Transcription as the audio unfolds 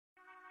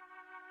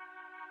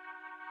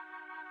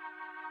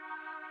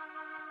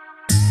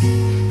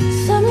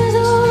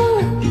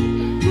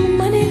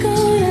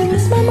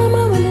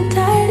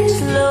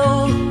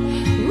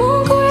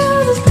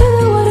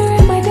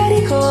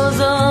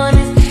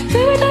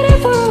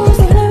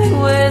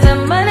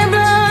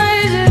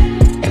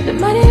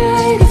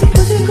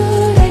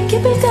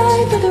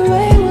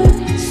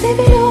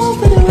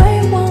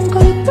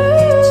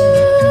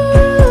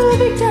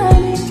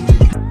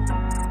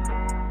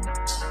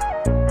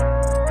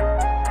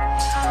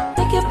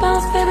Make it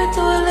bounce, baby, do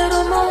a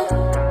little more.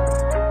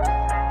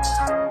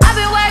 I've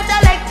been worked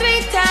out like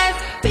 3 times.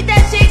 Beat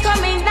that shit,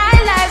 call me 9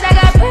 lives. I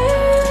got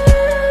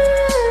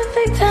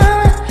perfect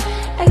time.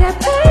 I got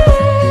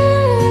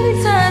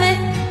perfect timing.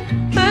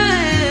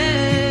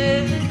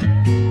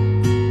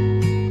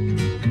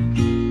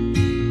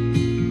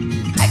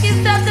 I can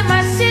stop to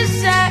my shit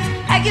shot.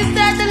 I can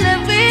start the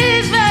little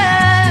river.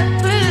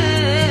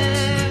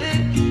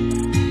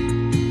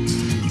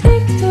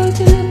 TikTok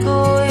to look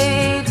away.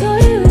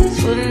 Thought it was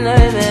for the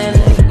night, man.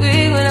 Like we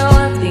went out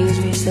on things,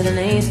 we said the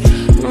names.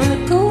 On the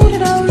go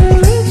that I will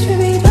reach for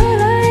me,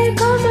 but I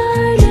call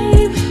my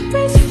name.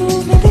 Wasteful,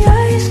 maybe I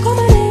call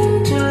my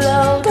name too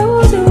loud. That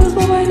was it, was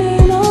but my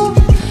name low.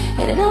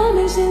 And it all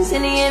makes sense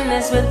in the end,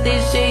 that's what they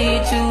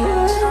say to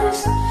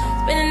us.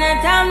 Spending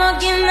that time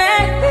looking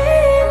at me.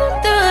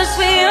 Do us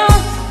for you.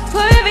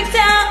 Perfect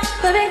time,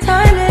 Perfect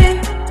timing,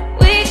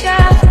 we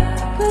got.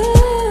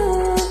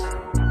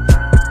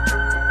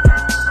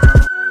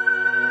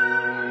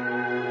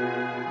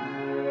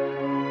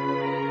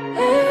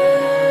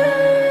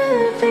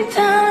 perfect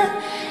time.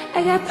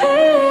 I got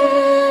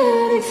perfect